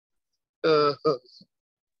Okay,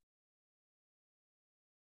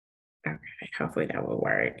 hopefully that will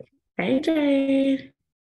work. Hey, Jade.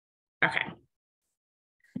 Okay.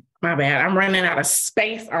 My bad. I'm running out of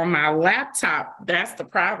space on my laptop. That's the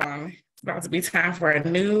problem. It's about to be time for a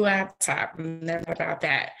new laptop. Never about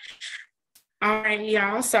that. All right,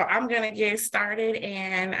 y'all. So I'm going to get started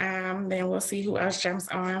and then we'll see who else jumps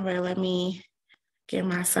on. But let me get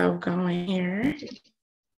myself going here.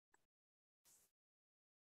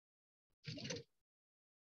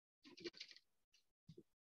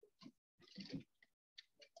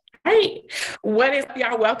 Hey, what is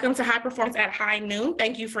y'all? Welcome to High Performance at High Noon.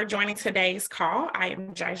 Thank you for joining today's call. I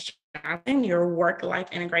am Jice Johnson, your work-life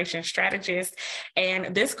integration strategist.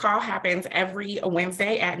 And this call happens every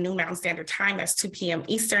Wednesday at noon Mountain Standard Time. That's 2 p.m.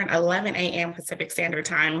 Eastern, 11 a.m. Pacific Standard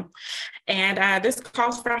Time. And this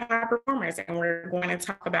calls for high performers. And we're going to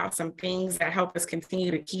talk about some things that help us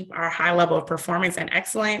continue to keep our high level of performance and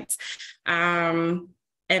excellence. And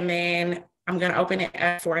then I'm going to open it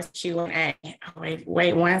up for Q&A.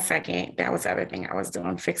 Wait 1 second. That was the other thing I was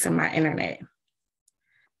doing, fixing my internet.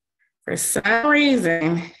 For some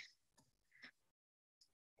reason,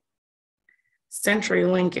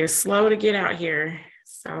 CenturyLink is slow to get out here.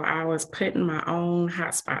 So I was putting my own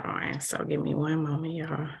hotspot on. So give me 1 moment,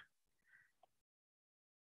 y'all.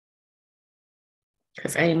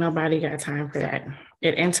 Because ain't nobody got time for that.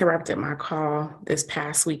 It interrupted my call this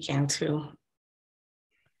past weekend too.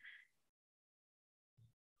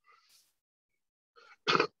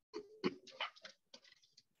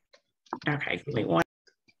 Okay, give me 1. Okay,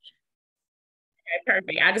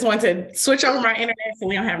 perfect. I just wanted to switch over my internet so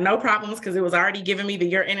we don't have no problems because it was already giving me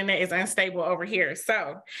your internet is unstable over here.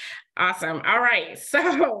 So awesome. All right.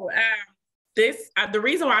 So the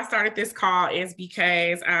reason why I started this call is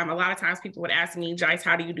because a lot of times people would ask me, Jice,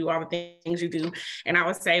 how do you do all the things you do? And I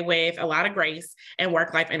would say with a lot of grace and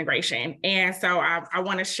work-life integration. And so I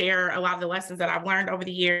want to share a lot of the lessons that I've learned over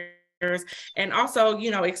the years and also,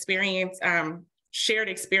 experience, shared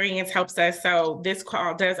experience helps us. So this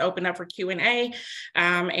call does open up for Q&A.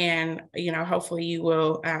 And, hopefully you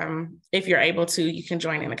will, if you're able to, you can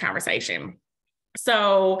join in the conversation.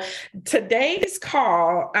 So today's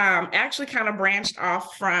call actually kind of branched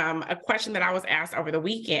off from a question that I was asked over the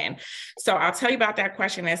weekend. So I'll tell you about that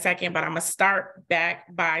question in a second, but I'm going to start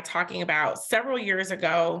back by talking about several years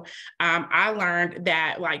ago. I learned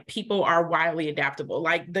that people are wildly adaptable.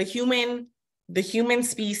 The human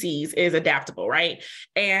species is adaptable, right?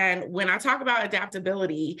 And when I talk about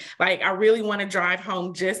adaptability, I really want to drive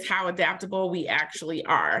home just how adaptable we actually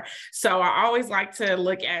are. So I always like to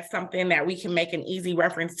look at something that we can make an easy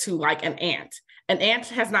reference to, like an ant. An ant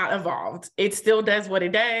has not evolved. It still does what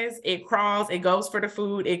it does. It crawls, it goes for the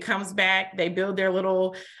food, it comes back, they build their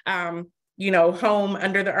little, home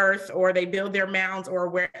under the earth, or they build their mounds or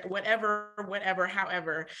whatever.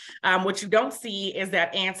 However, what you don't see is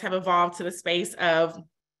that ants have evolved to the space of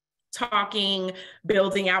talking,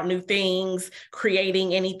 building out new things,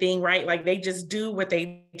 creating anything, right? They just do what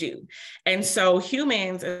they do. And so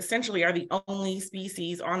humans essentially are the only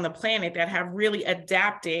species on the planet that have really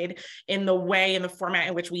adapted in the way, in the format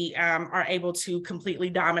in which we are able to completely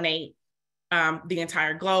dominate the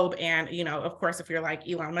entire globe. And, of course, if you're like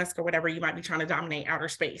Elon Musk or whatever, you might be trying to dominate outer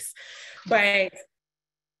space. But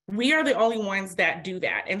we are the only ones that do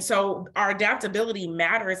that. And so our adaptability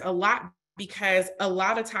matters a lot, because a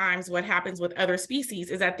lot of times what happens with other species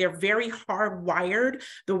is that they're very hardwired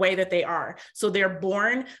the way that they are. So they're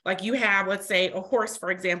born, like you have, let's say a horse,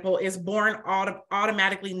 for example, is born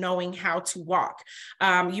automatically knowing how to walk.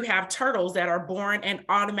 You have turtles that are born and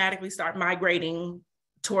automatically start migrating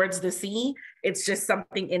towards the sea. It's just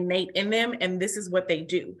something innate in them, and this is what they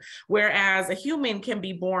do. Whereas a human can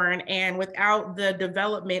be born, and without the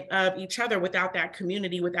development of each other, without that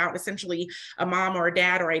community, without essentially a mom or a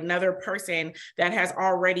dad or another person that has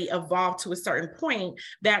already evolved to a certain point,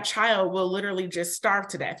 that child will literally just starve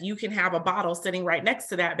to death. You can have a bottle sitting right next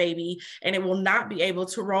to that baby, and it will not be able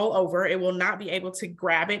to roll over. It will not be able to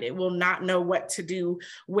grab it. It will not know what to do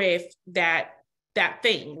with that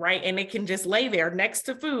thing, right? And it can just lay there next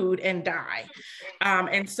to food and die.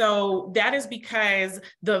 And so that is because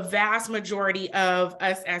the vast majority of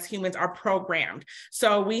us as humans are programmed.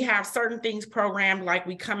 So we have certain things programmed, like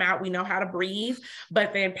we come out, we know how to breathe,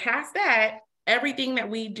 but then past that, everything that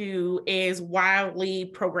we do is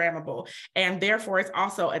wildly programmable, and therefore it's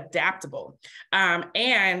also adaptable.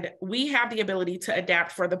 And we have the ability to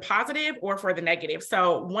adapt for the positive or for the negative.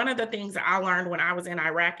 So one of the things that I learned when I was in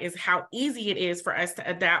Iraq is how easy it is for us to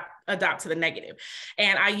adapt to the negative.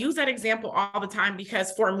 And I use that example all the time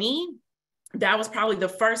because for me, that was probably the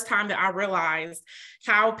first time that I realized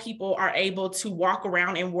how people are able to walk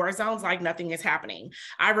around in war zones like nothing is happening.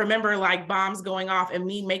 I remember like bombs going off and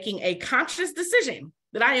me making a conscious decision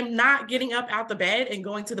that I am not getting up out the bed and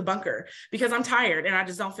going to the bunker because I'm tired and I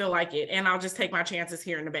just don't feel like it. And I'll just take my chances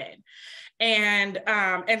here in the bed.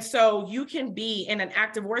 And so you can be in an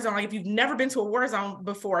active war zone. Like if you've never been to a war zone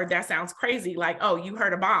before, that sounds crazy. Like, oh, you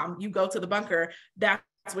heard a bomb, you go to the bunker. That's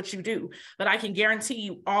what you do. But I can guarantee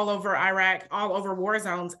you all over Iraq, all over war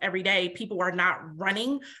zones every day, people are not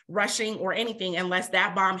running, rushing, or anything unless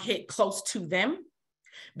that bomb hit close to them.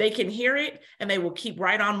 They can hear it and they will keep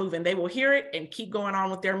right on moving. They will hear it and keep going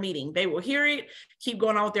on with their meeting. They will hear it, keep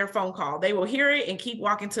going on with their phone call. They will hear it and keep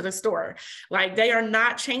walking to the store. Like they are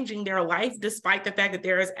not changing their life despite the fact that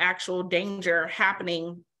there is actual danger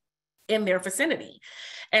happening in their vicinity.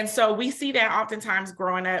 And so we see that oftentimes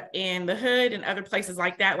growing up in the hood and other places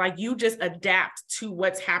like that, like you just adapt to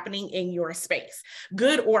what's happening in your space,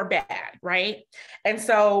 good or bad, right? And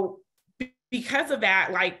so because of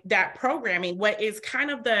that, like that programming, what is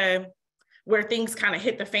kind of where things kind of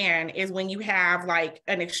hit the fan is when you have like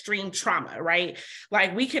an extreme trauma, right?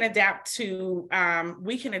 Like we can adapt to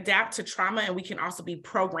trauma, and we can also be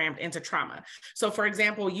programmed into trauma. So for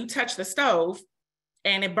example, you touch the stove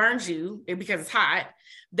and it burns you because it's hot.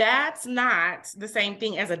 That's not the same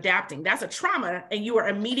thing as adapting. That's a trauma, and you are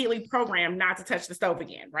immediately programmed not to touch the stove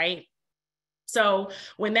again, right? So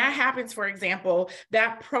when that happens, for example,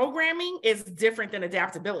 that programming is different than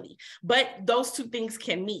adaptability, but those two things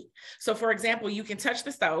can meet. So for example, you can touch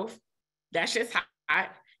the stove, that's just hot,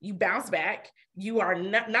 you bounce back, you are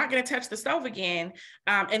not going to touch the stove again.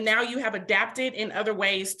 And now you have adapted in other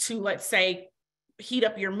ways to, let's say, heat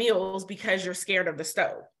up your meals because you're scared of the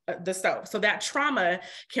stove. So that trauma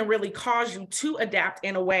can really cause you to adapt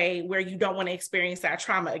in a way where you don't want to experience that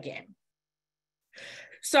trauma again.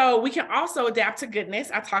 So we can also adapt to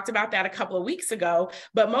goodness. I talked about that a couple of weeks ago,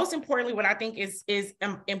 but most importantly, what I think is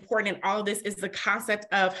important in all of this is the concept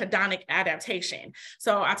of hedonic adaptation.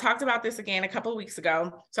 So I talked about this again a couple of weeks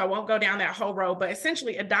ago, so I won't go down that whole road, but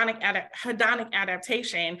essentially hedonic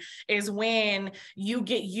adaptation is when you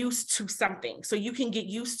get used to something. So you can get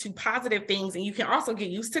used to positive things, and you can also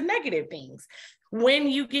get used to negative things. When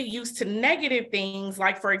you get used to negative things,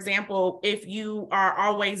 like for example, if you are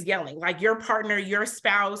always yelling, like your partner, your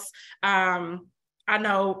spouse, I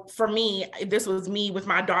know for me, this was me with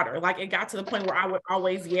my daughter, like it got to the point where I would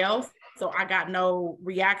always yell. So I got no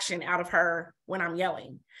reaction out of her when I'm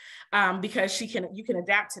yelling, because you can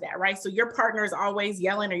adapt to that, right? So your partner is always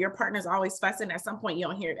yelling or your partner is always fussing. At some point, you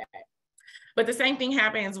don't hear that. But the same thing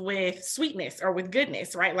happens with sweetness or with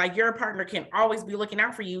goodness, right? Like your partner can always be looking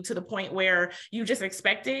out for you to the point where you just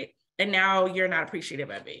expect it and now you're not appreciative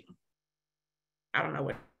of it. I don't know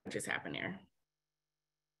what just happened there.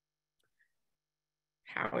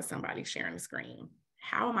 How is somebody sharing the screen?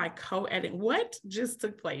 How am I co-editing? What just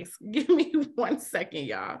took place? Give me 1 second,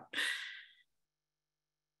 y'all.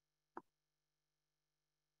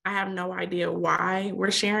 I have no idea why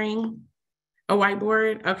we're sharing a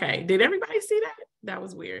whiteboard. Okay. Did everybody see that? That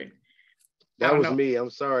was weird. That was me. I'm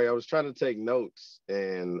sorry. I was trying to take notes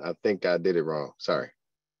and I think I did it wrong. Sorry.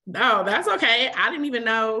 No, that's okay. I didn't even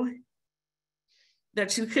know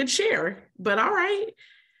that you could share, but all right.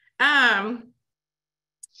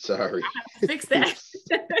 Sorry. I have to fix that.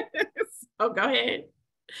 Oh, go ahead.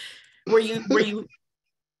 Were you?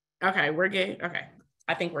 Okay, we're good. Okay.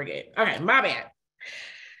 I think we're good. Okay, my bad.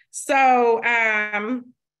 So,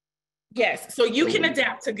 yes, so you can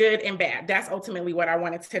adapt to good and bad. That's ultimately what I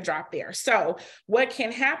wanted to drop there. So what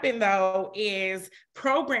can happen though is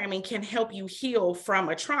programming can help you heal from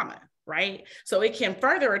a trauma, right? So it can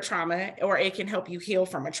further a trauma or it can help you heal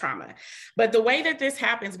from a trauma. But the way that this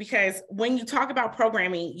happens, because when you talk about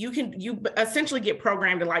programming, you essentially get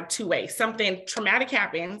programmed in like two ways. Something traumatic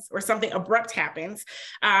happens or something abrupt happens.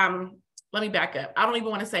 Let me back up. I don't even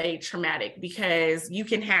want to say traumatic, because you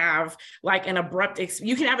can have like an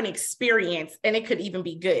you can have an experience, and it could even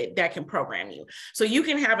be good, that can program you. So you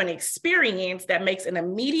can have an experience that makes an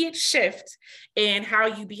immediate shift in how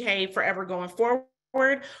you behave forever going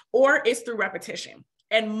forward, or it's through repetition.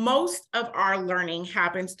 And most of our learning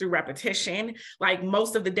happens through repetition. Like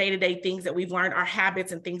most of the day-to-day things that we've learned, our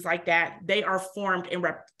habits and things like that, they are formed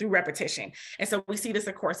through repetition. And so we see this,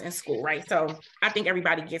 of course, in school, right? So I think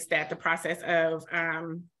everybody gets that, the process of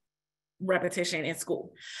repetition in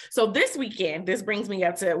school. So this weekend, this brings me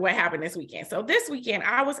up to what happened this weekend. So this weekend,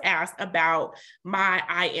 I was asked about my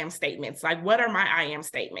I am statements. Like, what are my I am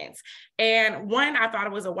statements? And one, I thought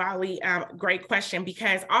it was a wildly great question,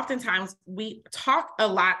 because oftentimes we talk a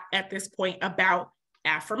lot at this point about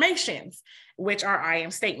affirmations, which are I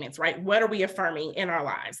am statements, right? What are we affirming in our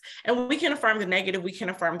lives? And we can affirm the negative, we can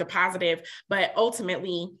affirm the positive, but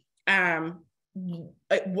ultimately, an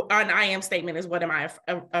I am statement is what am I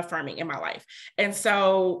affirming in my life. And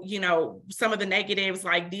so, you know, some of the negatives,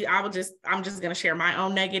 like I'm just going to share my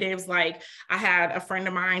own negatives. Like I had a friend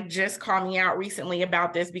of mine just call me out recently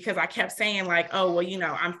about this because I kept saying like, oh, well, you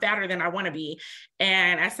know, I'm fatter than I want to be.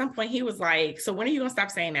 And at some point he was like, so when are you going to stop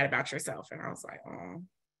saying that about yourself? And I was like, oh,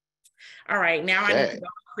 all right, now I need to go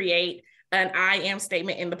create an I am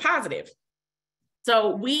statement in the positive.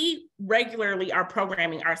 So we regularly are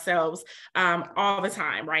programming ourselves all the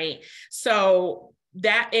time, right? So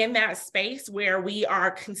that in that space where we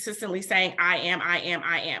are consistently saying, I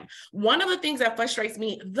am. One of the things that frustrates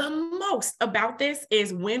me the most about this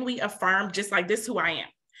is when we affirm just like this, who I am.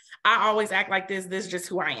 I always act like this is just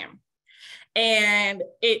who I am. And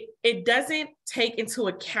it doesn't take into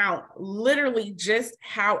account literally just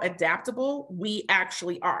how adaptable we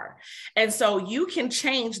actually are. And so you can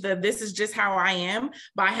change this is just how I am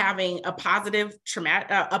by having a positive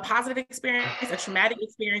experience, a traumatic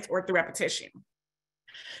experience, or through repetition.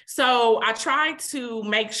 So I try to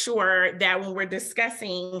make sure that when we're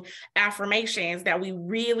discussing affirmations, that we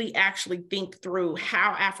really actually think through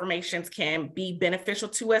how affirmations can be beneficial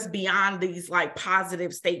to us beyond these like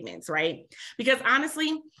positive statements, right? Because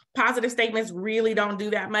honestly, positive statements really don't do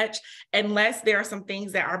that much unless there are some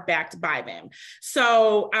things that are backed by them.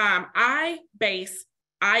 So I base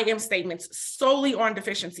I am statements solely on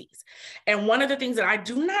deficiencies. And one of the things that I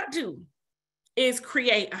do not do is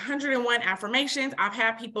create 101 affirmations. I've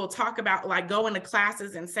had people talk about like go into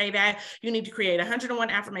classes and say that you need to create 101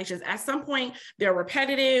 affirmations. At some point, they're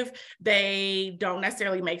repetitive. They don't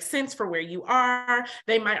necessarily make sense for where you are.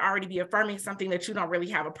 They might already be affirming something that you don't really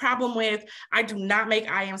have a problem with. I do not make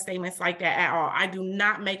I am statements like that at all. I do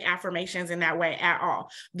not make affirmations in that way at all.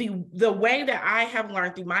 The way that I have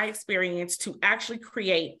learned through my experience to actually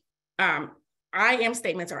create I am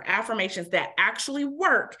statements are affirmations that actually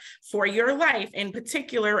work for your life. In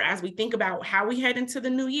particular, as we think about how we head into the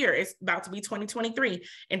new year, it's about to be 2023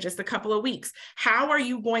 in just a couple of weeks. How are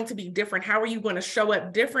you going to be different? How are you going to show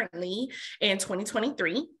up differently in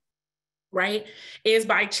 2023? Right, is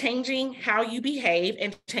by changing how you behave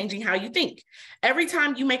and changing how you think. Every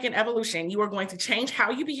time you make an evolution, you are going to change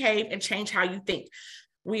how you behave and change how you think.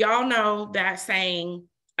 We all know that saying,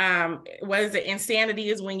 what is it? Insanity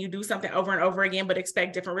is when you do something over and over again, but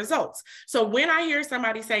expect different results. So when I hear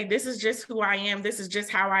somebody say, this is just who I am, this is just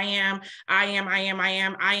how I am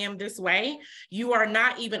this way, you are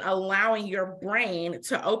not even allowing your brain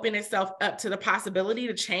to open itself up to the possibility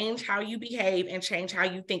to change how you behave and change how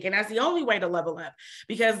you think. And that's the only way to level up,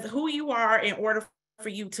 because who you are in order for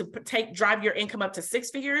you to drive your income up to 6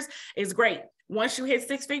 figures is great. Once you hit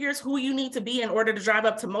 6 figures, who you need to be in order to drive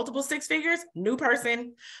up to multiple 6 figures, new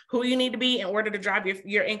person. Who you need to be in order to drive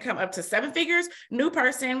your income up to 7 figures, new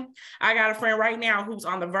person. I got a friend right now who's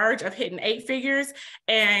on the verge of hitting 8 figures.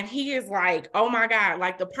 And he is like, oh my God,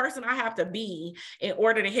 like the person I have to be in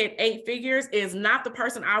order to hit 8 figures is not the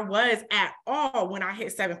person I was at all when I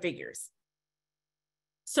hit 7 figures.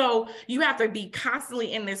 So you have to be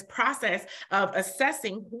constantly in this process of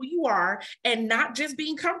assessing who you are and not just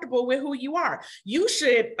being comfortable with who you are. You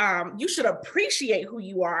should appreciate who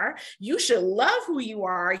you are. You should love who you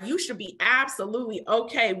are. You should be absolutely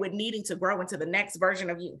okay with needing to grow into the next version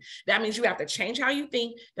of you. That means you have to change how you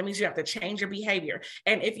think. That means you have to change your behavior.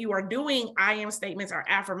 And if you are doing I am statements or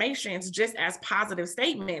affirmations just as positive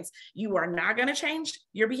statements, you are not going to change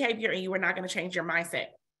your behavior and you are not going to change your mindset.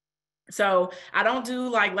 So I don't do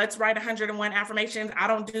like, let's write 101 affirmations. I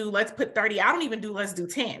don't do, let's put 30. I don't even do, let's do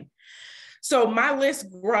 10. So my list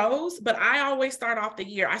grows, but I always start off the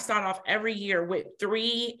year. I start off every year with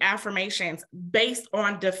 3 affirmations based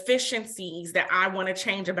on deficiencies that I want to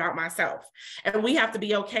change about myself. And we have to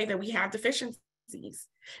be okay that we have deficiencies.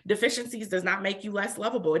 Deficiencies does not make you less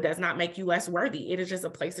lovable. It does not make you less worthy. It is just a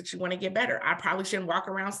place that you want to get better. I probably shouldn't walk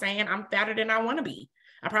around saying I'm fatter than I want to be.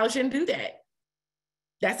 I probably shouldn't do that.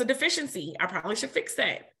 That's a deficiency. I probably should fix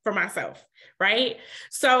that for myself, right?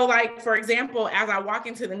 So like, for example, as I walk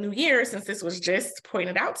into the new year, since this was just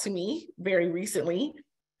pointed out to me very recently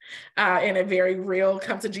in a very real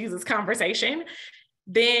come to Jesus conversation,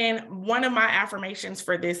 then one of my affirmations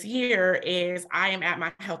for this year is I am at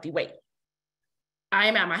my healthy weight. I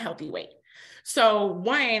am at my healthy weight. So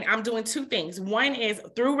one, I'm doing 2 things. One is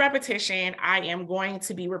through repetition, I am going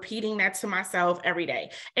to be repeating that to myself every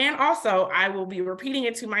day. And also I will be repeating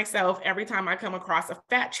it to myself every time I come across a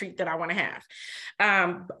fat treat that I want to have.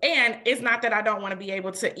 And it's not that I don't want to be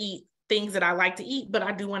able to eat things that I like to eat, but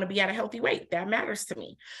I do want to be at a healthy weight. That matters to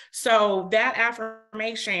me. So that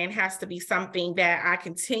affirmation has to be something that I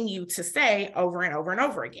continue to say over and over and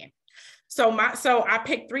over again. So I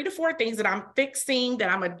picked 3 to 4 things that I'm fixing,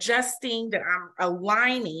 that I'm adjusting, that I'm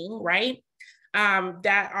aligning, right?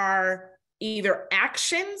 That are either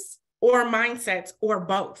actions or mindsets or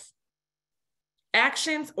both.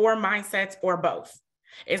 Actions or mindsets or both.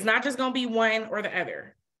 It's not just going to be one or the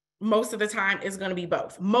other. Most of the time it's going to be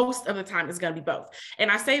both. Most of the time it's going to be both.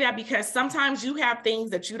 And I say that because sometimes you have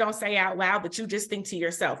things that you don't say out loud, but you just think to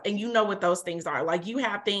yourself, and you know what those things are. Like, you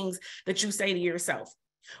have things that you say to yourself.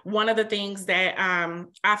 One of the things that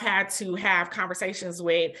I've had to have conversations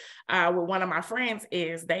with one of my friends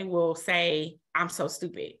is they will say, "I'm so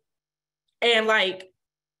stupid." And like,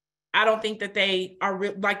 I don't think that they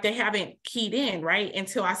are like, they haven't keyed in, right?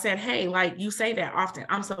 Until I said, "Hey, like, you say that often,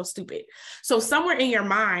 I'm so stupid." So somewhere in your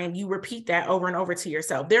mind, you repeat that over and over to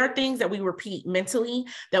yourself. There are things that we repeat mentally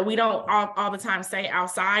that we don't all the time say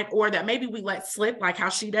outside, or that maybe we let slip, like how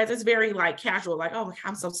she does. It's very like casual, like, "Oh,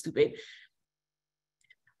 I'm so stupid."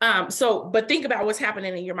 But think about what's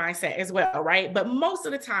happening in your mindset as well, right? But most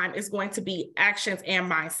of the time it's going to be actions and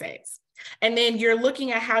mindsets. And then you're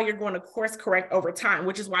looking at how you're going to course correct over time,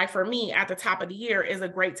 which is why for me at the top of the year is a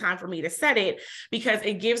great time for me to set it, because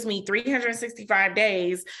it gives me 365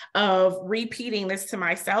 days of repeating this to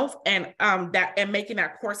myself and making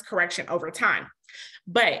that course correction over time.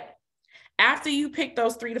 But after you pick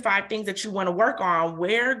those 3 to 5 things that you want to work on,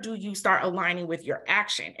 where do you start aligning with your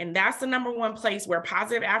action? And that's the number one place where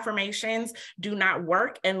positive affirmations do not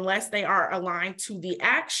work unless they are aligned to the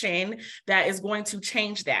action that is going to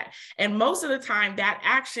change that. And most of the time, that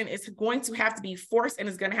action is going to have to be forced, and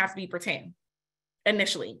it's going to have to be pretend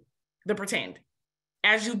initially, the pretend,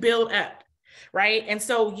 as you build up, right? And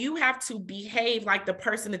so you have to behave like the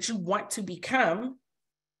person that you want to become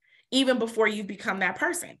even before you become that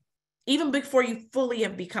person. Even before you fully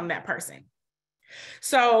have become that person.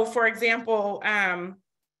 So for example,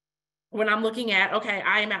 when I'm looking at, okay,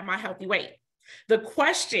 I am at my healthy weight. The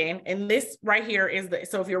question, and this right here is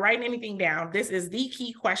so if you're writing anything down, this is the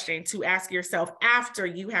key question to ask yourself after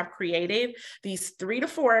you have created these 3 to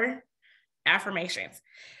 4 affirmations.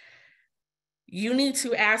 You need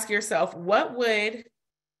to ask yourself, what would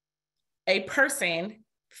a person,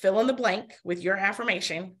 fill in the blank with your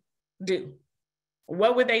affirmation, do?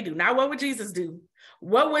 What would they do? Not what would Jesus do?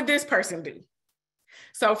 What would this person do?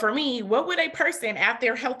 So for me, what would a person at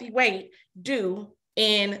their healthy weight do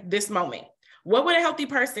in this moment? What would a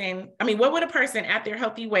person at their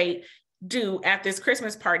healthy weight do at this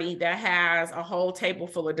Christmas party that has a whole table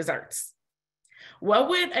full of desserts? What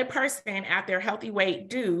would a person at their healthy weight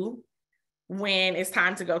do when it's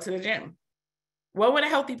time to go to the gym? What would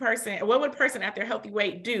a person at their healthy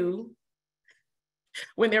weight do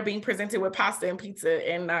when they're being presented with pasta and pizza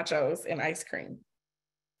and nachos and ice cream?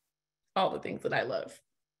 All the things that I love.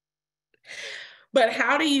 But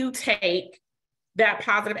how do you take that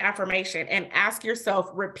positive affirmation and ask yourself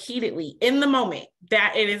repeatedly in the moment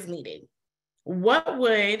that it is needed? What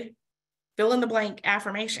would, fill in the blank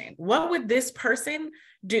affirmation, what would this person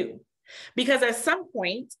do? Because at some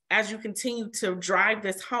point, as you continue to drive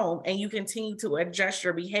this home and you continue to adjust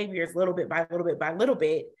your behaviors little bit by little bit by little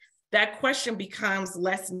bit, that question becomes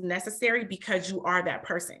less necessary because you are that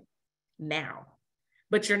person now,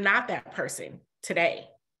 but you're not that person today.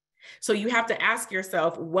 So you have to ask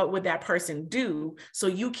yourself, what would that person do? So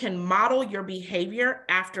you can model your behavior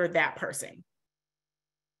after that person.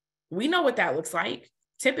 We know what that looks like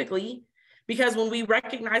typically, because when we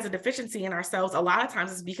recognize a deficiency in ourselves, a lot of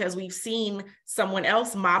times it's because we've seen someone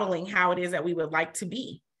else modeling how it is that we would like to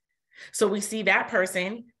be. So we see that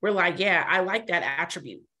person, we're like, yeah, I like that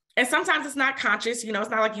attribute. And sometimes it's not conscious, it's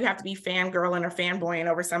not like you have to be fangirling or fanboying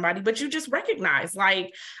over somebody, but you just recognize,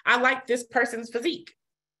 like, I like this person's physique.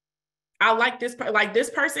 I like this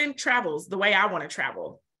person travels the way I want to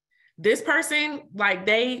travel. This person, like,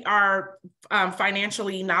 they are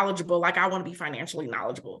financially knowledgeable, like I want to be financially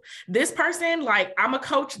knowledgeable. This person, like, I'm a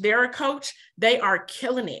coach, they're a coach, they are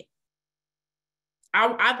killing it.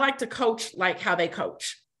 I'd like to coach like how they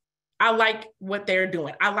coach. I like what they're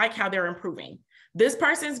doing. I like how they're improving. This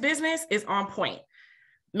person's business is on point.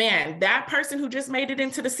 Man, that person who just made it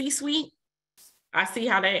into the C-suite, I see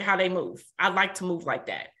how they move. I'd like to move like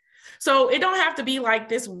that. So it don't have to be like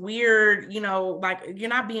this weird, like, you're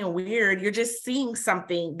not being weird. You're just seeing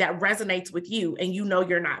something that resonates with you and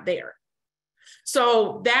you're not there.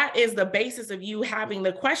 So that is the basis of you having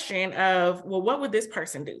the question of, well, what would this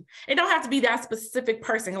person do? It don't have to be that specific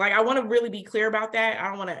person. Like, I want to really be clear about that.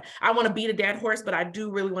 I want to beat a dead horse, but I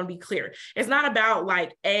do really want to be clear. It's not about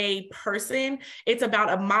like a person. It's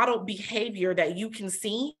about a model behavior that you can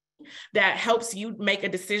see that helps you make a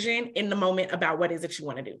decision in the moment about what is it you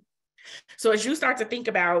want to do. So as you start to think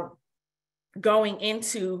about going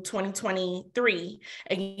into 2023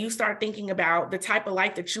 and you start thinking about the type of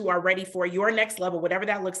life that you are ready for, your next level, whatever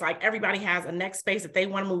that looks like, everybody has a next space that they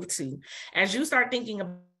want to move to. As you start thinking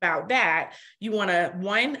about that, you want to,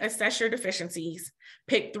 one, assess your deficiencies,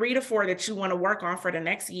 pick 3 to 4 that you want to work on for the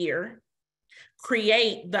next year,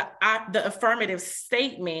 create the affirmative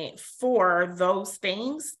statement for those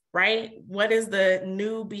things, right? What is the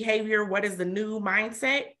new behavior? What is the new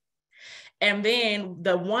mindset? And then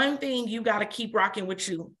the one thing you got to keep rocking with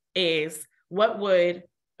you is, what would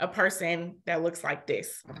a person that looks like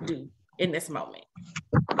this do in this moment?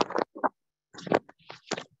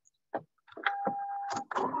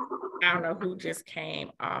 I don't know who just came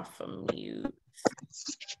off of mute,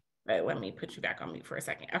 but let me put you back on mute for a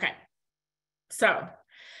second. Okay. So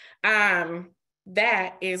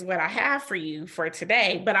that is what I have for you for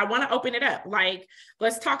today, but I want to open it up. Like,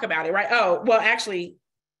 let's talk about it, right? Oh, well, actually,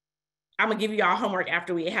 I'm gonna give you all homework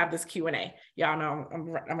after we have this Q&A. Y'all know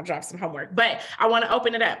I'm gonna drop some homework, but I want to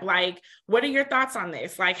open it up. Like, what are your thoughts on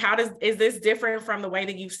this? Like, is this different from the way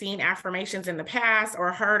that you've seen affirmations in the past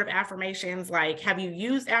or heard of affirmations? Like, have you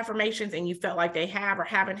used affirmations and you felt like they have or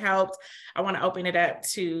haven't helped? I want to open it up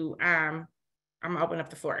to, I'm gonna open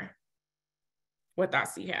up the floor. What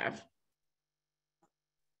thoughts do you have?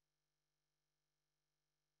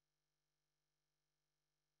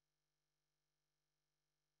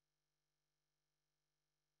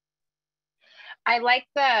 I like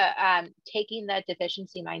the taking the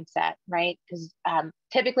deficiency mindset, right? Because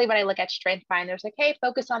typically when I look at strength finders, like, hey,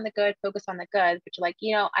 focus on the good, but you're like,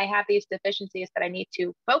 I have these deficiencies that I need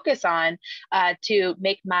to focus on to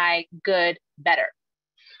make my good better.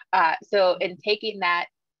 So in taking that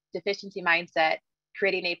deficiency mindset,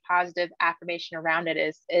 creating a positive affirmation around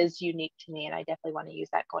it is unique to me. And I definitely want to use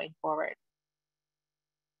that going forward.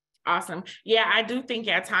 Awesome. Yeah, I do think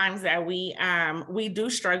at times that we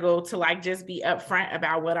do struggle to like just be upfront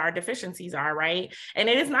about what our deficiencies are, right? And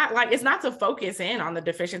it is not like, it's not to focus in on the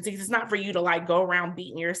deficiencies. It's not for you to like go around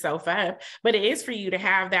beating yourself up, but it is for you to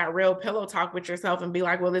have that real pillow talk with yourself and be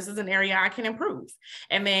like, well, this is an area I can improve.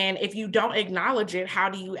 And then if you don't acknowledge it, how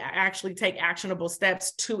do you actually take actionable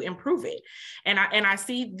steps to improve it? And I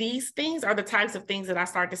see these things are the types of things that I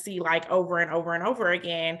start to see like over and over and over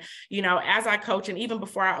again, as I coach, and even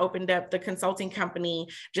before I opened up the consulting company,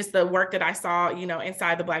 just the work that I saw,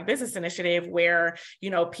 inside the Black Business Initiative, where,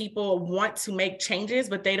 people want to make changes,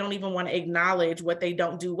 but they don't even want to acknowledge what they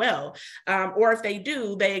don't do well. Or if they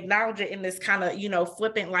do, they acknowledge it in this kind of,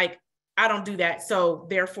 flippant, like, I don't do that. So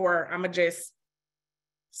therefore it's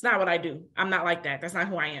not what I do. I'm not like that. That's not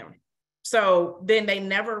who I am. So then they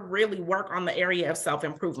never really work on the area of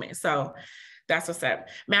self-improvement. So that's what's up.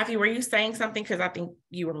 Matthew, were you saying something? Because I think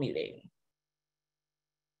you were muted.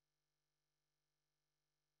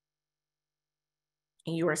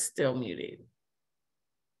 And you are still muted.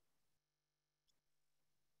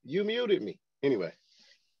 You muted me. Anyway,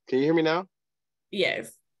 can you hear me now?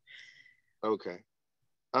 Yes. Okay.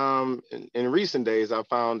 In recent days, I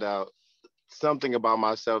found out something about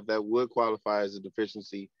myself that would qualify as a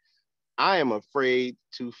deficiency. I am afraid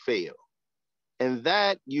to fail. And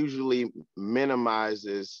that usually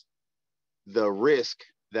minimizes the risk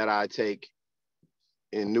that I take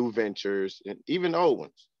in new ventures and even old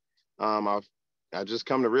ones. I've just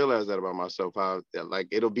come to realize that about myself, how like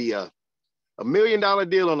it'll be a $1 million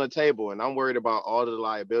deal on the table and I'm worried about all the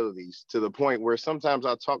liabilities, to the point where sometimes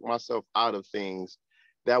I talk myself out of things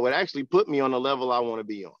that would actually put me on the level I want to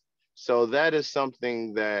be on. So that is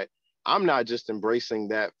something that I'm not just embracing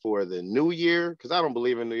that for the new year, because I don't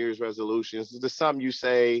believe in New Year's resolutions. It's just something you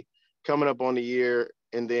say coming up on the year,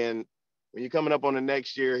 and then when you're coming up on the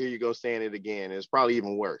next year, here you go saying it again. It's probably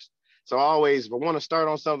even worse. So always, if I want to start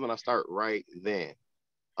on something, I start right then.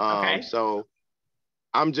 Okay. So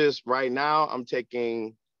I'm just, right now, I'm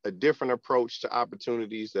taking a different approach to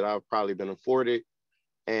opportunities that I've probably been afforded.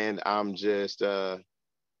 And I'm just going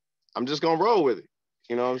to roll with it.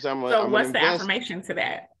 You know what I'm saying? So what's the affirmation to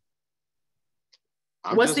that?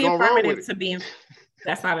 What's the affirmative to being?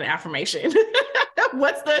 That's not an affirmation.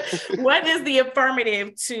 What is the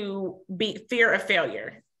affirmative to be fear of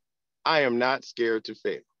failure? I am not scared to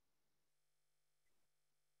fail.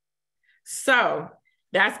 So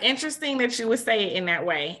that's interesting that you would say it in that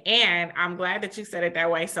way. And I'm glad that you said it that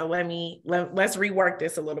way. So let's rework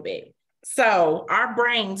this a little bit. So our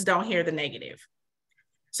brains don't hear the negative.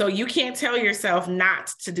 So you can't tell yourself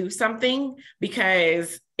not to do something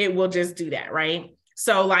because it will just do that, right?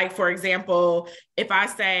 So like, for example, if I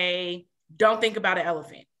say, don't think about an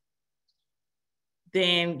elephant,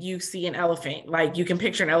 then you see an elephant. Like you can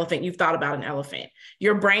picture an elephant, you've thought about an elephant.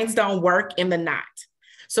 Your brains don't work in the not.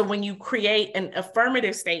 So when you create an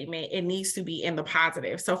affirmative statement, it needs to be in the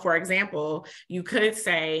positive. So for example, you could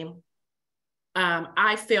say,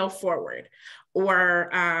 I fail forward, or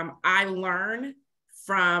I learn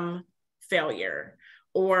from failure,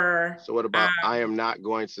 or so what about I am not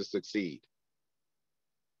going to succeed?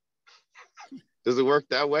 Does it work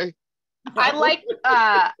that way? I like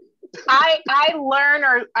I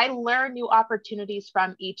learn new opportunities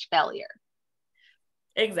from each failure.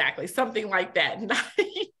 Exactly, something like that.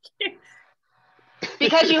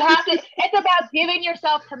 Because you have to, it's about giving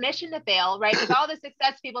yourself permission to fail, right? Because all the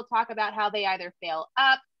success people talk about how they either fail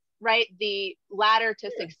up, right? The ladder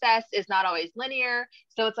to success is not always linear.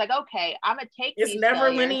 So it's like, okay, I'm gonna take it's these never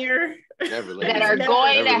failures linear. Never linear. that are Never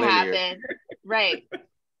going to linear. happen. Right.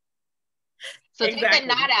 So Exactly. take the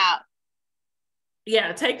not out.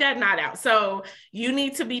 Yeah, take that not out. So you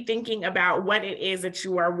need to be thinking about what it is that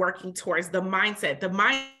you are working towards, the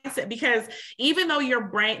mindset, because even though your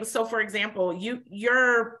brain, so for example,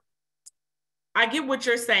 I get what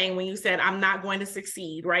you're saying when you said, I'm not going to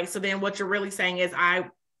succeed, right? So then what you're really saying is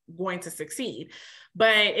I'm going to succeed.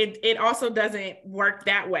 But it also doesn't work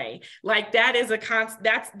that way. Like that is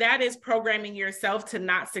that is programming yourself to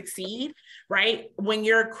not succeed, right? When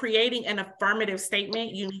you're creating an affirmative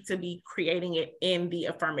statement, you need to be creating it in the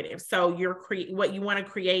affirmative. So what you want to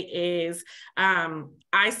create is,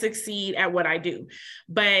 I succeed at what I do.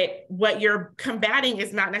 But what you're combating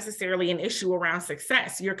is not necessarily an issue around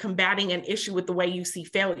success. You're combating an issue with the way you see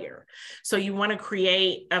failure. So you want to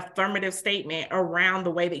create an affirmative statement around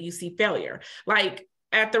the way that you see failure. Like,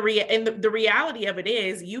 the reality of it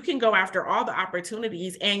is you can go after all the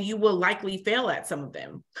opportunities and you will likely fail at some of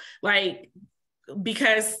them, like,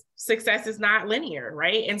 because success is not linear,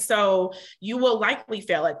 right? And so you will likely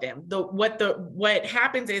fail at them. What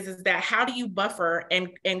happens is that how do you buffer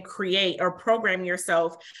and create or program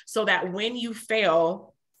yourself so that when you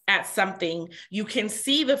fail at something, you can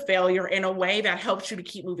see the failure in a way that helps you to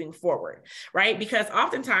keep moving forward, right? Because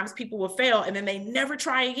oftentimes people will fail and then they never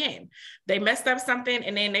try again. They messed up something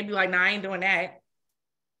and then they be like, nah, I ain't doing that,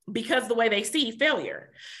 because the way they see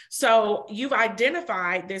failure. So you've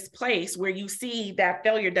identified this place where you see that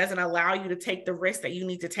failure doesn't allow you to take the risk that you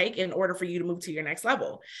need to take in order for you to move to your next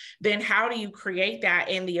level. Then how do you create that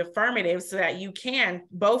in the affirmative so that you can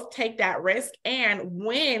both take that risk, and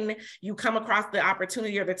when you come across the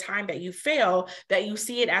opportunity or the time that you fail, that you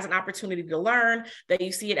see it as an opportunity to learn, that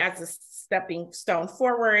you see it as a stepping stone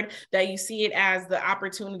forward, that you see it as the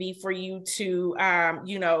opportunity for you to,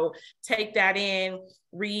 take that in,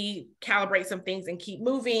 recalibrate some things and keep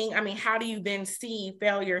moving. I mean, how do you then see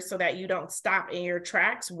failure so that you don't stop in your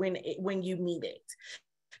tracks when you meet it?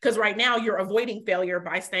 Because right now you're avoiding failure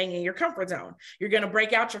by staying in your comfort zone. You're going to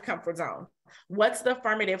break out your comfort zone. What's the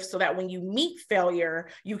affirmative so that when you meet failure,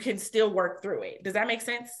 you can still work through it? Does that make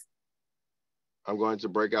sense? I'm going to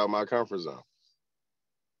break out my comfort zone.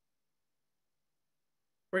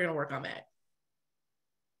 We're going to work on that.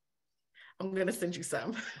 I'm going to send you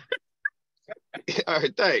some. All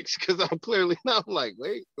right, thanks. Because I'm clearly not like,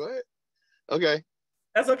 wait, what? Okay.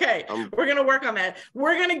 That's okay. We're going to work on that.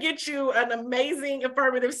 We're going to get you an amazing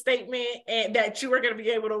affirmative statement and that you are going to be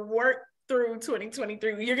able to work through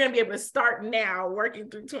 2023. You're going to be able to start now working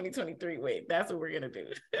through 2023 with. That's what we're going to do.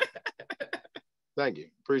 Thank you.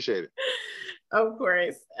 Appreciate it. Of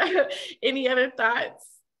course. Any other thoughts?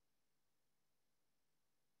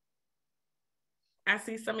 I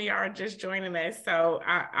see some of y'all are just joining us, so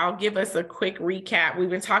I'll give us a quick recap.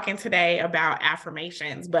 We've been talking today about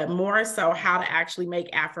affirmations, but more so how to actually make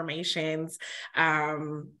affirmations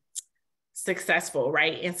successful,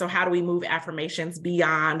 right? And so how do we move affirmations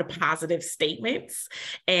beyond positive statements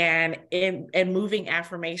and moving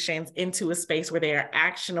affirmations into a space where they are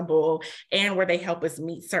actionable and where they help us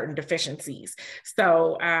meet certain deficiencies.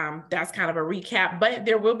 So that's kind of a recap, but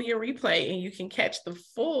there will be a replay and you can catch the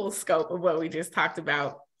full scope of what we just talked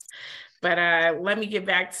about. But let me get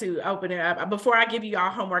back to opening up. Before I give you all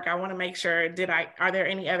homework, I want to make sure, are there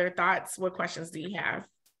any other thoughts? What questions do you have?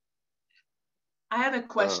 I had a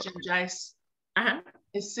question, Jice.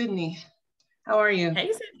 It's Sydney. How are you?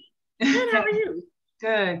 Hey, Sydney. Good. How are you?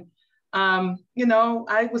 Good.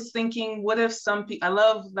 I was thinking, what if some people, I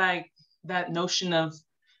love like that notion of,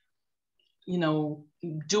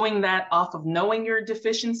 doing that off of knowing your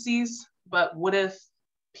deficiencies, but what if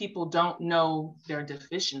people don't know their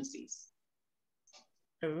deficiencies?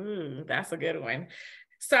 Ooh, that's a good one.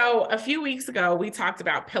 So a few weeks ago, we talked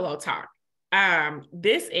about pillow talk.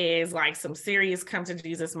 This is like some serious come to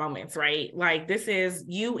Jesus moments, right? Like this is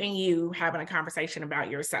you and you having a conversation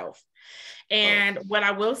about yourself. And what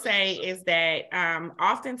I will say is that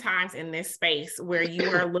oftentimes in this space where you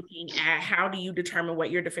are looking at how do you determine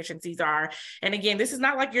what your deficiencies are, and again, this is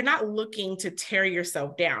not like you're not looking to tear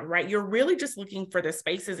yourself down, right? You're really just looking for the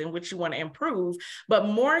spaces in which you want to improve, but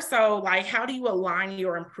more so like how do you align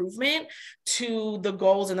your improvement to the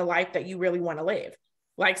goals in the life that you really want to live?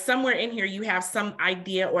 Like somewhere in here, you have some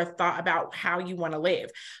idea or thought about how you want to live.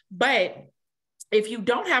 But if you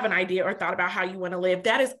don't have an idea or thought about how you want to live,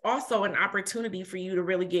 that is also an opportunity for you to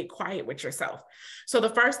really get quiet with yourself. So the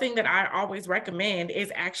first thing that I always recommend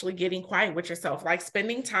is actually getting quiet with yourself, like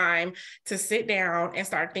spending time to sit down and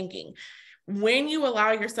start thinking. When you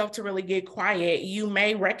allow yourself to really get quiet, you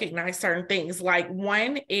may recognize certain things. Like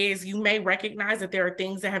one is you may recognize that there are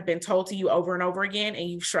things that have been told to you over and over again, and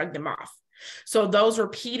you've shrugged them off. So those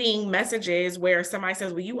repeating messages where somebody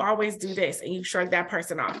says, well, you always do this, and you shrug that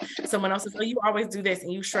person off. Someone else says, well, you always do this,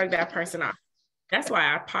 and you shrug that person off. That's why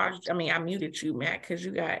I muted you, Matt, because you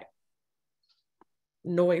got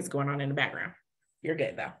noise going on in the background. You're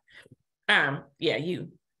good though. Yeah,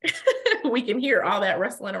 you. We can hear all that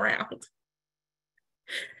rustling around.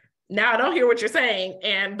 Now I don't hear what you're saying.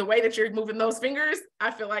 And the way that you're moving those fingers, I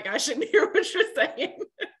feel like I shouldn't hear what you're saying.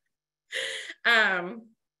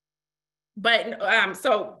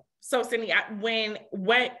 So Cindy,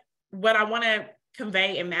 what I want to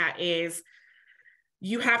convey in that is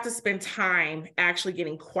you have to spend time actually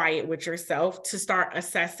getting quiet with yourself to start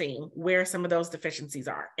assessing where some of those deficiencies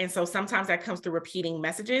are. And so sometimes that comes through repeating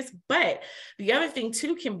messages, but the other thing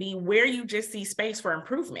too can be where you just see space for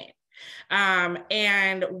improvement.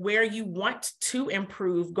 And where you want to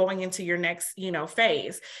improve going into your next,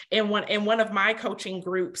 phase. In one of my coaching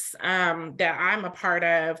groups that I'm a part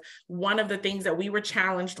of, one of the things that we were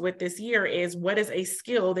challenged with this year is what is a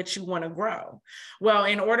skill that you want to grow? Well,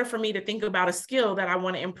 in order for me to think about a skill that I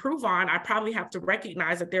want to improve on, I probably have to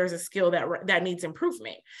recognize that there's a skill that needs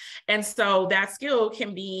improvement. And so that skill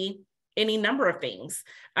can be any number of things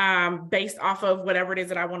based off of whatever it is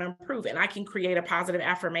that I want to improve. And I can create a positive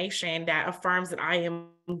affirmation that affirms that I am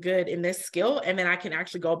good in this skill. And then I can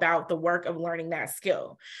actually go about the work of learning that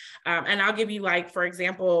skill. And I'll give you, like, for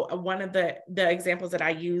example, one of the examples that I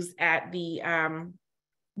used at the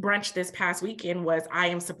brunch this past weekend was I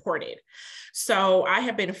am supported. So I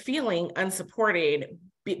have been feeling unsupported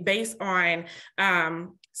based on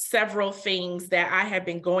several things that I had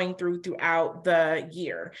been going throughout the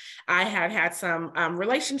year. I had had some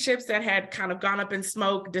relationships that had kind of gone up in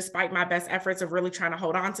smoke despite my best efforts of really trying to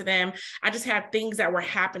hold on to them. I just had things that were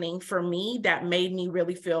happening for me that made me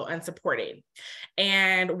really feel unsupported.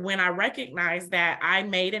 And when I recognized that, I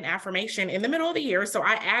made an affirmation in the middle of the year. So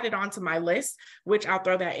I added onto my list, which I'll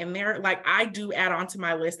throw that in there. Like I do add onto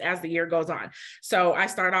my list as the year goes on. So I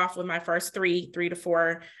start off with my first three to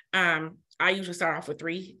four. I usually start off with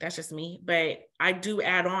 3. That's just me, but I do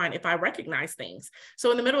add on if I recognize things. So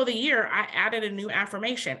in the middle of the year, I added a new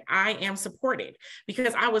affirmation. I am supported,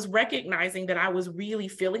 because I was recognizing that I was really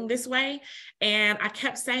feeling this way. And I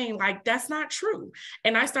kept saying, like, that's not true.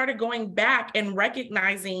 And I started going back and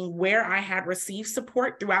recognizing where I had received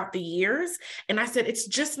support throughout the years. And I said, it's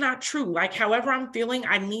just not true. Like, however I'm feeling,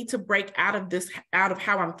 I need to break out of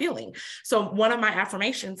how I'm feeling. So one of my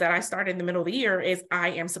affirmations that I started in the middle of the year is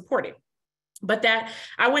I am supported. But that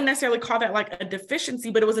I wouldn't necessarily call that like a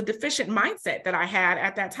deficiency, but it was a deficient mindset that I had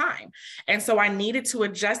at that time. And so I needed to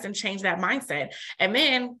adjust and change that mindset. And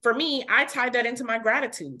then for me, I tied that into my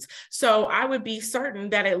gratitudes. So I would be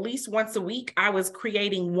certain that at least once a week, I was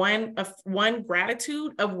creating one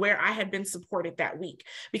gratitude of where I had been supported that week,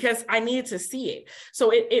 because I needed to see it.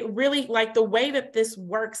 So it really, like, the way that this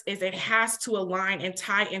works is it has to align and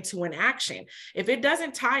tie into an action. If it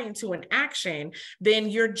doesn't tie into an action, then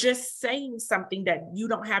you're just saying something that you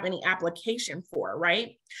don't have any application for,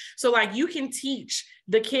 right? So like you can teach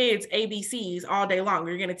the kids ABCs all day long.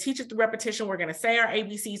 You're going to teach it through repetition. We're going to say our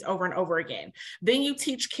ABCs over and over again. Then you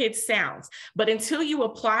teach kids sounds. But until you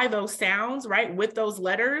apply those sounds, right, with those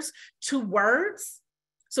letters to words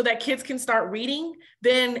so that kids can start reading,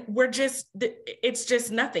 then it's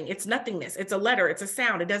just nothing. It's nothingness. It's a letter. It's a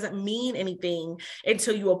sound. It doesn't mean anything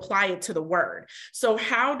until you apply it to the word. So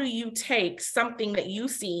how do you take something that you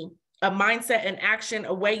see, a mindset and action,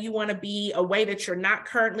 a way you want to be, a way that you're not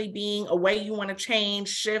currently being, a way you want to change,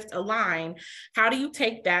 shift, align? How do you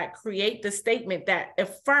take that, create the statement that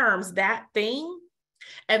affirms that thing,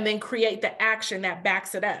 and then create the action that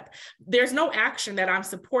backs it up. There's no action that I'm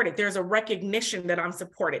supported. There's a recognition that I'm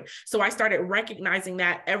supported. So I started recognizing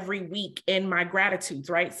that every week in my gratitudes,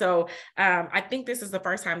 right? So I think this is the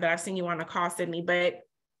first time that I've seen you on the call, Sydney, but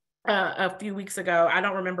a few weeks ago, I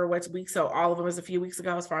don't remember which week, so all of them was a few weeks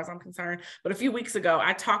ago as far as I'm concerned, but a few weeks ago,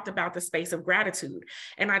 I talked about the space of gratitude,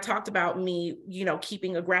 and I talked about me,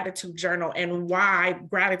 keeping a gratitude journal and why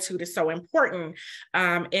gratitude is so important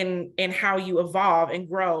in how you evolve and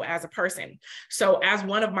grow as a person. So as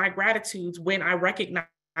one of my gratitudes, when I recognized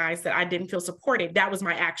that I didn't feel supported, that was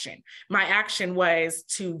my action. My action was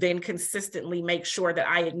to then consistently make sure that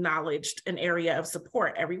I acknowledged an area of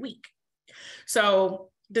support every week. So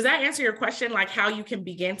does that answer your question, like how you can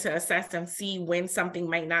begin to assess and see when something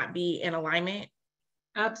might not be in alignment?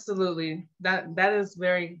 Absolutely. That is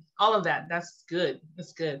all of that. That's good.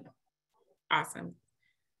 That's good. Awesome.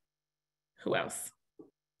 Who else?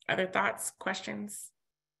 Other thoughts, questions?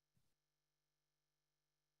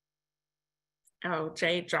 Oh,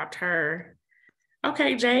 Jade dropped her.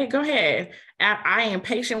 Okay, Jade, go ahead. I am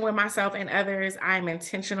patient with myself and others. I'm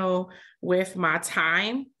intentional with my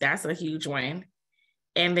time. That's a huge one.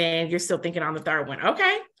 And then you're still thinking on the third one.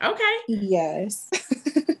 Okay. Yes.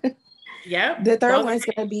 Yep. The third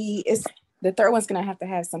one's gonna have to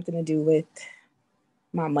have something to do with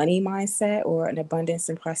my money mindset or an abundance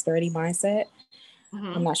and prosperity mindset.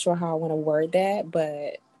 Mm-hmm. I'm not sure how I want to word that,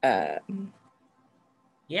 but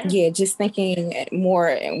yeah, just thinking more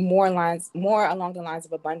along the lines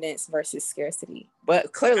of abundance versus scarcity.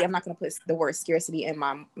 But clearly, I'm not going to put the word scarcity in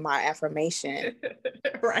my affirmation.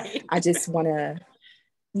 Right. I just want to.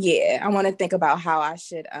 Yeah, I want to think about how I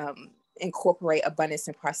should incorporate abundance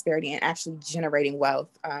and prosperity and actually generating wealth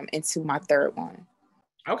into my third one.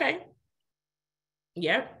 Okay.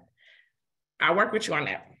 Yep. I'll work with you on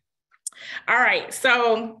that. All right.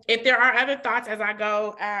 So if there are other thoughts as I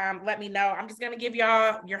go, let me know. I'm just going to give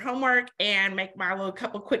y'all your homework and make my little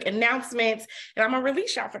couple quick announcements, and I'm going to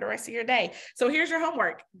release y'all for the rest of your day. So here's your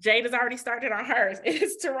homework. Jade has already started on hers. It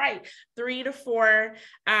is to write 3 to 4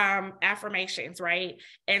 affirmations, right?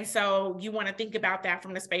 And so you want to think about that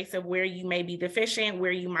from the space of where you may be deficient,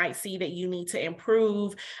 where you might see that you need to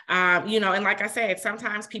improve, and like I said,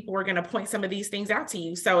 sometimes people are going to point some of these things out to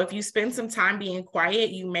you. So if you spend some time being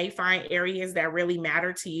quiet, you may find areas that really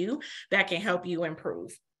matter to you that can help you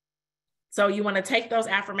improve. So you want to take those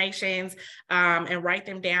affirmations and write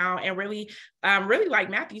them down, and really like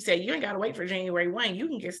Matthew said, you ain't got to wait for January 1. You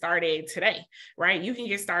can get started today, right? You can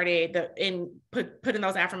get started putting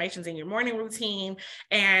those affirmations in your morning routine.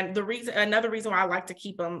 And another reason why I like to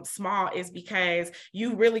keep them small is because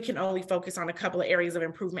you really can only focus on a couple of areas of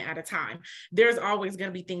improvement at a time. There's always going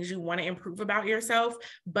to be things you want to improve about yourself,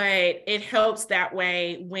 but it helps that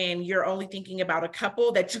way when you're only thinking about a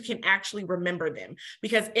couple that you can actually remember them,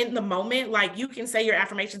 because in the moment, like you can say your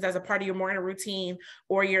affirmations as a part of your morning routine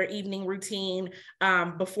or your evening routine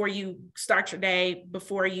before you start your day,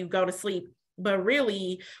 before you go to sleep. But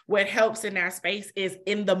really what helps in that space is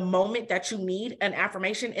in the moment that you need an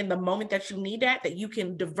affirmation, in the moment that you need that you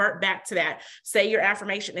can divert back to that, say your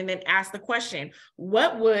affirmation, and then ask the question,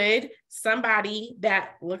 what would somebody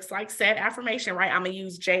that looks like said affirmation, right? I'm going to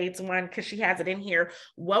use Jade's one because she has it in here.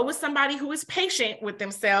 What would somebody who is patient with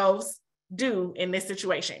themselves do in this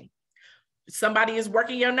situation? Somebody is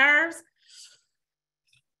working your nerves.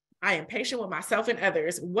 I am patient with myself and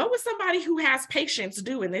others. What would somebody who has patience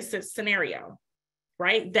do in this scenario?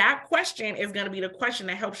 Right? That question is going to be the question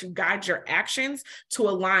that helps you guide your actions to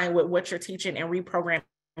align with what you're teaching and reprogramming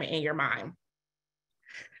in your mind.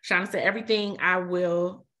 Shauna said, everything I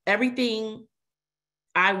will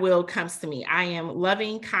comes to me. I am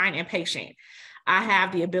loving, kind, and patient. I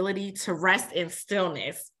have the ability to rest in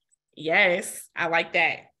stillness. Yes, I like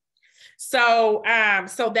that. So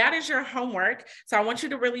that is your homework. So I want you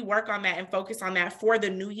to really work on that and focus on that for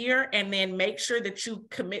the new year, and then make sure that you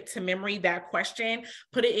commit to memory that question,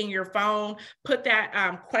 put it in your phone, put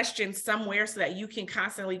that question somewhere so that you can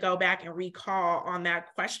constantly go back and recall on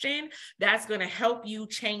that question. That's going to help you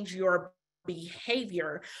change your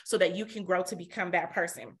behavior so that you can grow to become that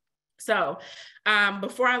person. So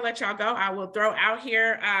before I let y'all go, I will throw out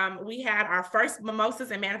here, we had our first Mimosas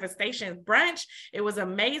and Manifestations brunch. It was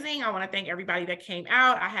amazing. I want to thank everybody that came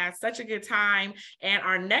out. I had such a good time. And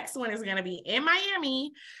our next one is going to be in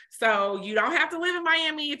Miami. So you don't have to live in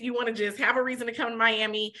Miami. If you want to just have a reason to come to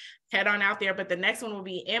Miami, head on out there. But the next one will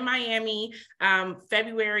be in Miami,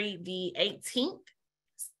 February the 18th.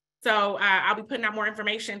 So I'll be putting out more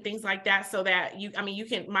information, things like that, so that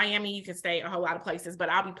Miami, you can stay a whole lot of places, but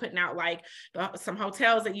I'll be putting out like some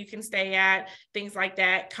hotels that you can stay at, things like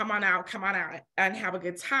that. Come on out and have a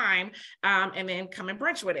good time. And then come and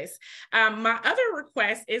brunch with us. My other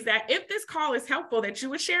request is that if this call is helpful, that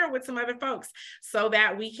you would share it with some other folks so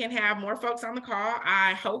that we can have more folks on the call.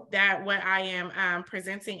 I hope that what I am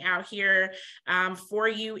presenting out here for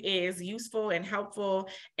you is useful and helpful.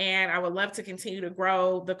 And I would love to continue to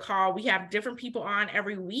grow the call. We have different people on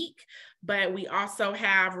every week, but we also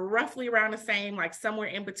have roughly around the same, like somewhere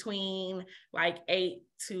in between like 8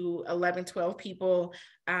 to 11, 12 people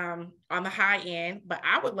on the high end. But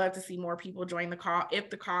I would love to see more people join the call if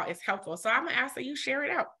the call is helpful. So I'm gonna ask that you share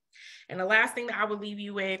it out. And the last thing that I would leave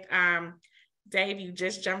you with, Dave, you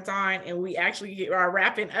just jumped on and we actually are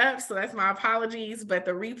wrapping up. So that's my apologies, but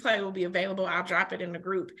the replay will be available. I'll drop it in the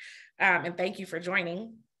group. And thank you for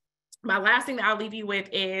joining. My last thing that I'll leave you with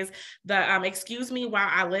is the Excuse Me While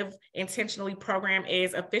I Live Intentionally program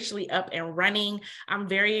is officially up and running. I'm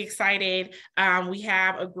very excited. We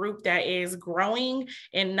have a group that is growing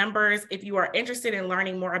in numbers. If you are interested in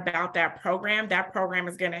learning more about that program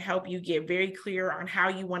is going to help you get very clear on how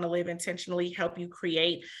you want to live intentionally, help you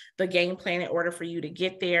create the game plan in order for you to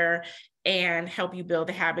get there, and help you build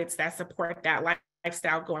the habits that support that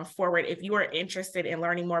lifestyle going forward. If you are interested in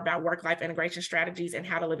learning more about work-life integration strategies and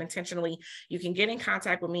how to live intentionally, you can get in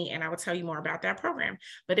contact with me and I will tell you more about that program.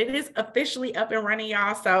 But it is officially up and running,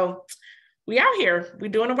 y'all. So we out here,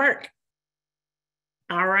 we're doing the work.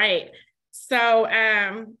 All right. So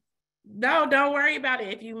no, don't worry about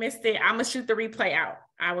it. If you missed it, I'm gonna shoot the replay out.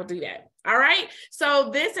 I will do that. All right.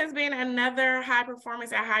 So this has been another High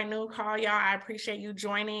Performance at High Noon call, y'all. I appreciate you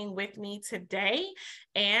joining with me today.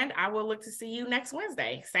 And I will look to see you next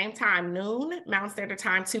Wednesday. Same time, noon, Mountain Standard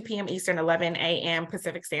Time, 2 p.m. Eastern, 11 a.m.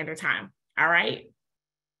 Pacific Standard Time. All right.